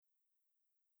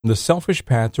The Selfish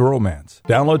Path to Romance.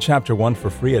 Download Chapter 1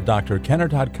 for free at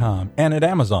drkenner.com and at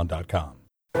amazon.com.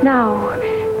 Now,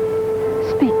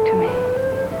 speak to me.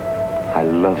 I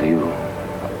love you.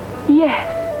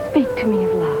 Yes, speak to me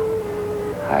of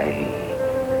love.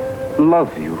 I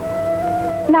love you.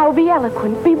 Now be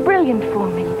eloquent, be brilliant for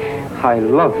me. I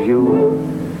love you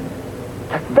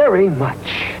very much.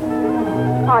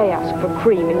 I ask for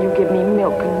cream and you give me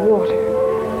milk and water.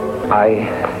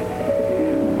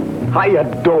 I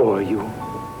adore you.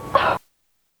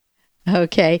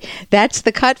 Okay, that's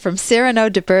the cut from Cyrano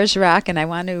de Bergerac, and I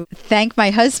want to thank my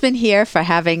husband here for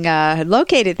having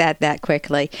located that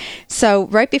quickly. So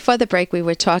right before the break, we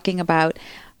were talking about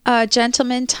a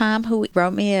gentleman, Tom, who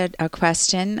wrote me a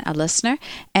question, a listener,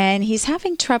 and he's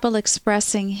having trouble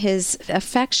expressing his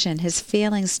affection, his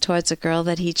feelings towards a girl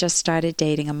that he just started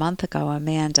dating a month ago,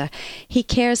 Amanda. He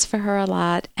cares for her a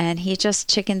lot, and he just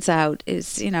chickens out.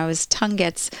 His tongue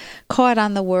gets caught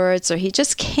on the words, or he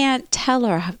just can't tell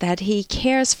her that he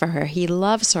cares for her, he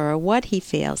loves her, or what he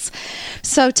feels.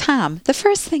 So, Tom, the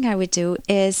first thing I would do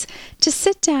is to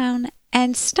sit down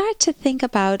and start to think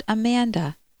about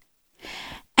Amanda.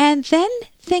 And then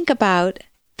think about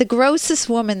the grossest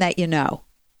woman that you know.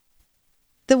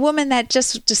 The woman that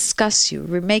just disgusts you,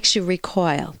 makes you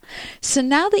recoil. So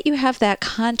now that you have that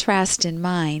contrast in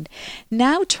mind,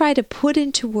 now try to put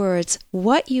into words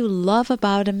what you love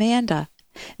about Amanda.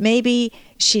 Maybe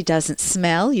she doesn't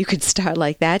smell. You could start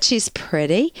like that. She's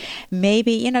pretty.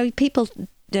 Maybe, people,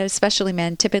 especially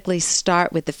men, typically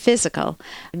start with the physical.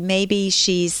 Maybe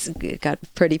she's got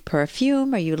pretty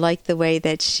perfume, or you like the way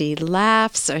that she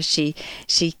laughs, or she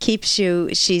keeps you,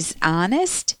 she's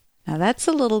honest. Now that's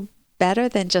a little better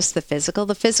than just the physical.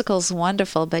 The physical's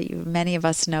wonderful, but many of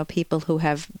us know people who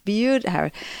have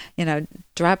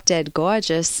drop dead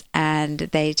gorgeous, and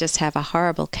they just have a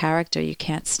horrible character. You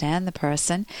can't stand the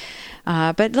person.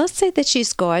 But let's say that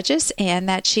she's gorgeous and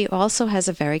that she also has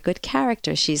a very good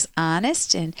character. She's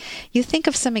honest, and you think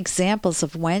of some examples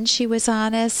of when she was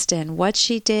honest and what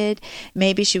she did.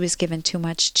 Maybe she was given too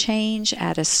much change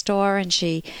at a store and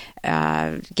she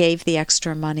gave the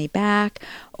extra money back,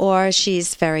 or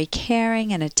she's very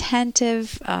caring and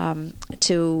attentive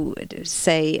to,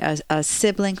 say, a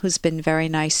sibling who's been very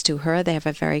nice to her. They have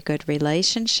a very good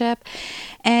relationship.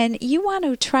 And you want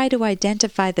to try to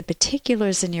identify the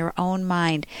particulars in your own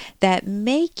mind that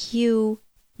make you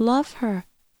love her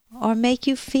or make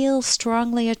you feel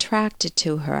strongly attracted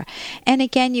to her. And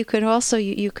again, you could always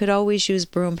use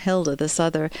Broomhilda, this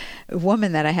other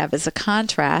woman that I have, as a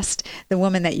contrast, the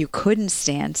woman that you couldn't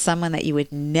stand, someone that you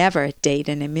would never date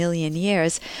in a million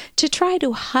years, to try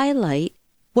to highlight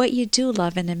what you do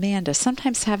love in Amanda.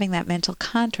 Sometimes having that mental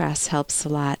contrast helps a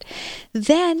lot.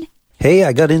 Then, hey,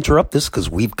 I got to interrupt this because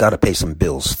we've got to pay some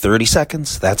bills. 30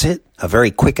 seconds, that's it. A very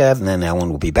quick ad, and then Alan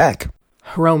will be back.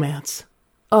 Romance.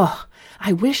 Ugh,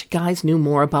 I wish guys knew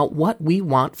more about what we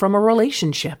want from a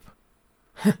relationship.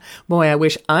 Boy, I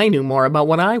wish I knew more about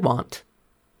what I want.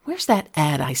 Where's that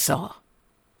ad I saw?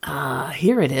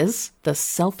 Here it is. The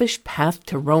Selfish Path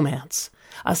to Romance.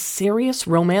 A serious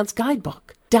romance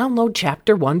guidebook. Download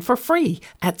Chapter 1 for free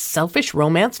at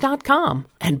selfishromance.com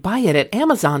and buy it at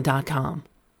amazon.com.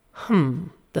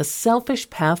 The Selfish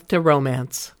Path to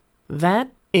Romance. That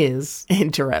is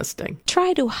interesting.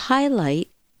 try to highlight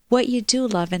what you do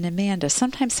love in Amanda.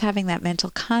 Sometimes having that mental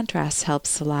contrast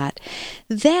helps a lot.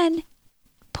 Then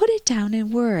put it down in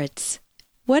words.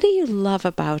 What do you love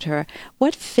about her?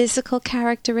 What physical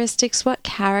characteristics, what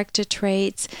character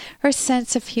traits, her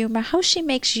sense of humor, how she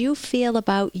makes you feel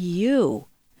about you,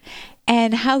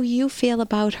 and how you feel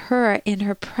about her in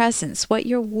her presence, what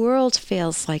your world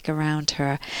feels like around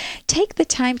her. Take the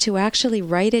time to actually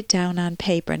write it down on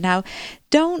paper. Now,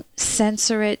 don't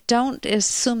censor it. Don't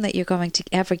assume that you're going to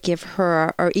ever give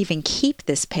her or even keep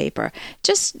this paper.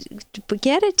 Just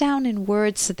get it down in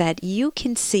words so that you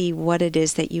can see what it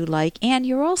is that you like, and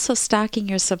you're also stocking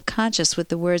your subconscious with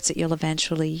the words that you'll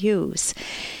eventually use.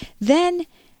 Then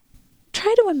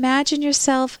try to imagine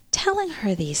yourself telling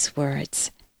her these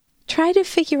words. Try to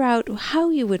figure out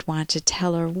how you would want to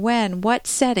tell her, when, what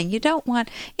setting. You don't want,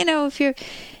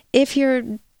 if you're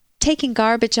taking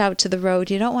garbage out to the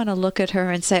road, you don't want to look at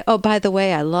her and say, oh, by the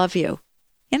way, I love you.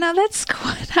 That's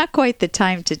not quite the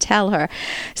time to tell her.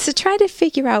 So try to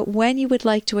figure out when you would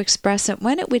like to express it,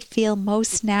 when it would feel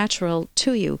most natural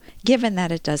to you, given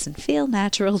that it doesn't feel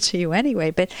natural to you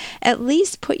anyway. But at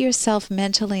least put yourself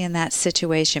mentally in that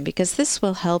situation, because this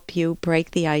will help you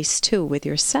break the ice too with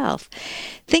yourself.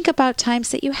 Think about times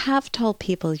that you have told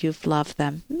people you've loved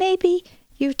them. Maybe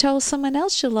you told someone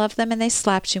else you love them and they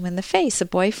slapped you in the face. A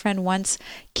boyfriend once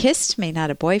kissed me, not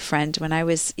a boyfriend, when I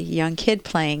was a young kid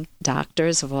playing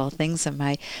doctors, of all things, in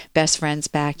my best friend's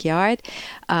backyard.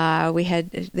 We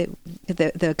had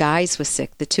the guys were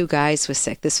sick. The two guys were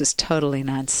sick. This was totally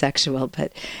non-sexual,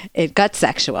 but it got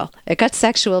sexual. It got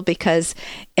sexual because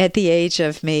at the age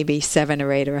of maybe 7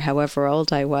 or 8 or however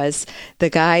old I was, the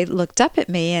guy looked up at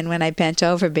me, and when I bent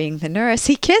over being the nurse,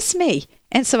 he kissed me.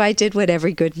 And so I did what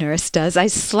every good nurse does. I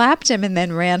slapped him and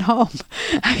then ran home.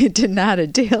 I didn't know how to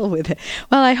deal with it.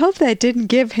 Well, I hope that didn't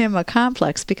give him a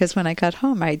complex, because when I got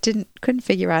home, I couldn't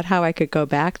figure out how I could go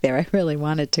back there. I really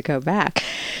wanted to go back.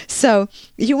 So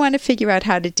you want to figure out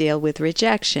how to deal with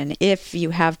rejection if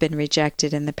you have been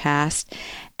rejected in the past.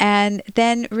 And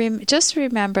then just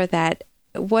remember that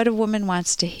what a woman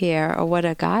wants to hear, or what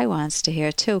a guy wants to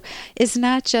hear too, is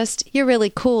not just, you're really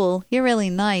cool, you're really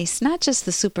nice, not just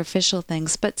the superficial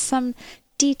things, but some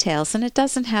details. And it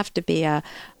doesn't have to be a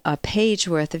page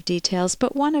worth of details,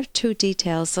 but 1 or 2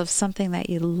 details of something that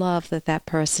you love that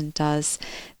person does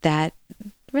that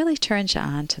really turns you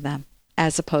on to them,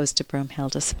 as opposed to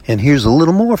Broomhilda's. And here's a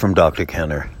little more from Dr.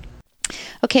 Kenner.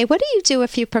 Okay, what do you do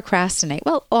if you procrastinate?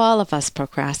 Well, all of us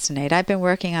procrastinate. I've been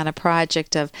working on a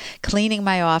project of cleaning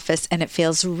my office, and it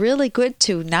feels really good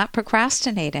to not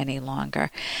procrastinate any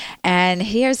longer. And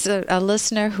here's a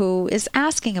listener who is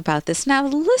asking about this. Now,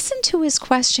 listen to his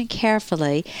question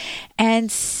carefully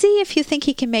and see if you think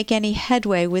he can make any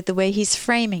headway with the way he's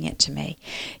framing it to me.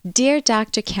 Dear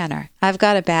Dr. Kenner, I've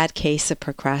got a bad case of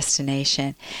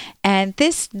procrastination. And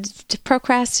this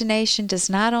procrastination does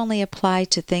not only apply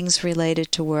to things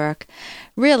related to work.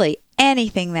 Really,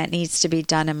 anything that needs to be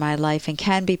done in my life and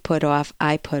can be put off,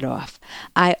 I put off.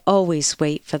 I always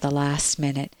wait for the last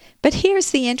minute. But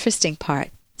here's the interesting part.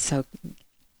 So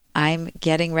I'm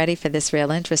getting ready for this real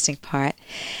interesting part.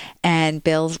 And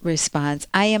Bill responds,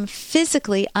 I am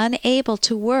physically unable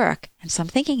to work. And so I'm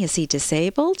thinking, is he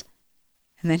disabled?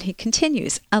 And then he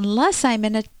continues, unless I'm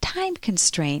in a time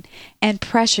constraint and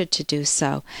pressured to do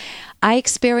so. I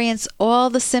experience all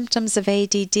the symptoms of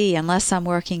ADD unless I'm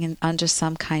working under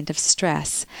some kind of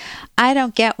stress. I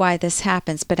don't get why this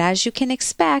happens, but as you can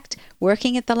expect,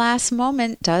 working at the last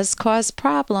moment does cause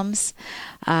problems.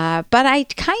 But I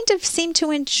kind of seem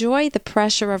to enjoy the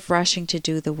pressure of rushing to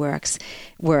do the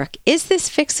work. Is this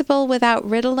fixable without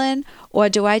Ritalin, or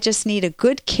do I just need a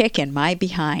good kick in my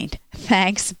behind?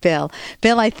 Thanks, Bill.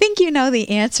 Bill, I think you know the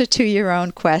answer to your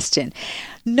own question.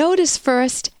 Notice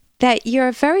first that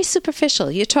you're very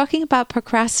superficial. You're talking about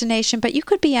procrastination, but you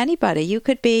could be anybody. You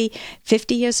could be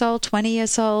 50 years old, 20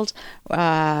 years old.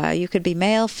 You could be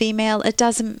male, female. It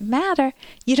doesn't matter.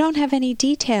 You don't have any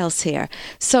details here.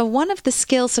 So one of the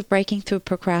skills of breaking through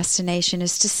procrastination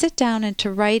is to sit down and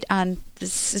to write on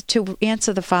to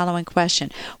answer the following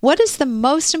question. What is the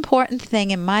most important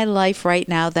thing in my life right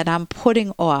now that I'm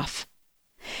putting off?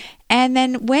 And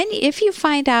then if you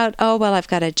find out, oh, well, I've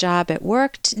got a job at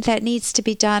work that needs to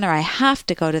be done, or I have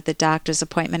to go to the doctor's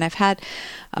appointment, I've had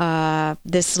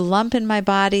this lump in my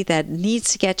body that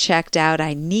needs to get checked out,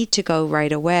 I need to go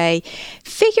right away.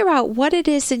 Figure out what it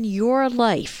is in your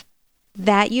life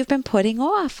that you've been putting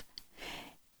off.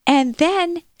 And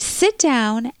then sit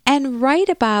down and write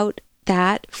about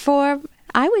that for,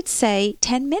 I would say,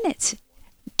 10 minutes.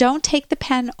 Don't take the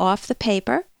pen off the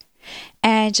paper.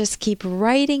 And just keep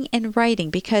writing and writing,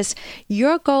 because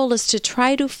your goal is to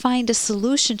try to find a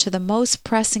solution to the most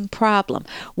pressing problem.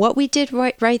 What we did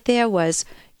right there was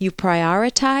you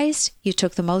prioritized, you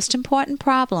took the most important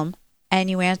problem, and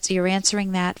you're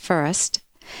answering that first.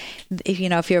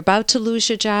 If you're about to lose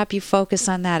your job, you focus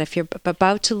on that. If you're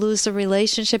about to lose a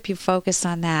relationship, you focus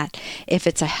on that. If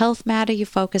it's a health matter, you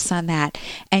focus on that.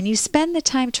 And you spend the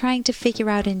time trying to figure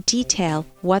out in detail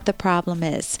what the problem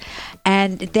is.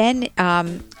 And then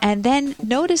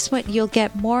notice what you'll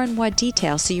get more and more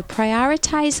details. So you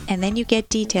prioritize and then you get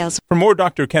details. For more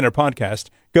Dr. Kenner podcast,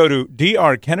 go to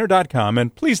drkenner.com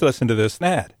and please listen to this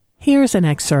ad. Here's an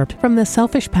excerpt from The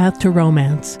Selfish Path to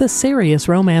Romance, the Serious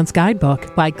Romance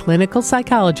Guidebook by clinical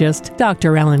psychologist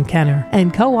Dr. Ellen Kenner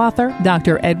and co-author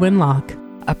Dr. Edwin Locke.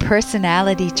 A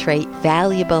personality trait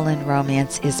valuable in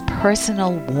romance is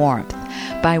personal warmth.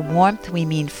 By warmth, we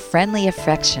mean friendly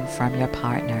affection from your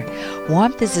partner.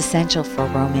 Warmth is essential for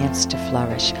romance to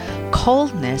flourish.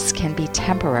 Coldness can be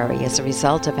temporary as a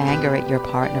result of anger at your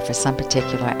partner for some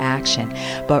particular action,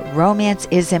 but romance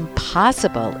is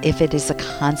impossible if it is a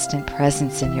constant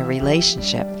presence in your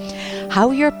relationship.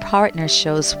 How your partner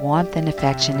shows warmth and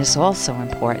affection is also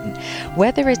important,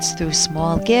 whether it's through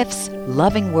small gifts,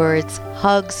 loving words,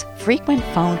 hugs, frequent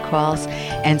phone calls,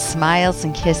 and smiles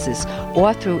and kisses,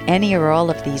 or through any or all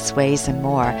of these ways and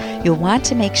more. You'll want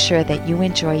to make sure that you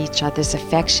enjoy each other's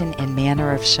affection and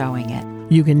manner of showing it.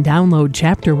 You can download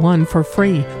Chapter 1 for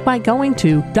free by going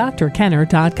to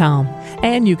drkenner.com.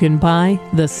 And you can buy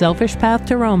The Selfish Path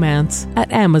to Romance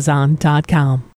at amazon.com.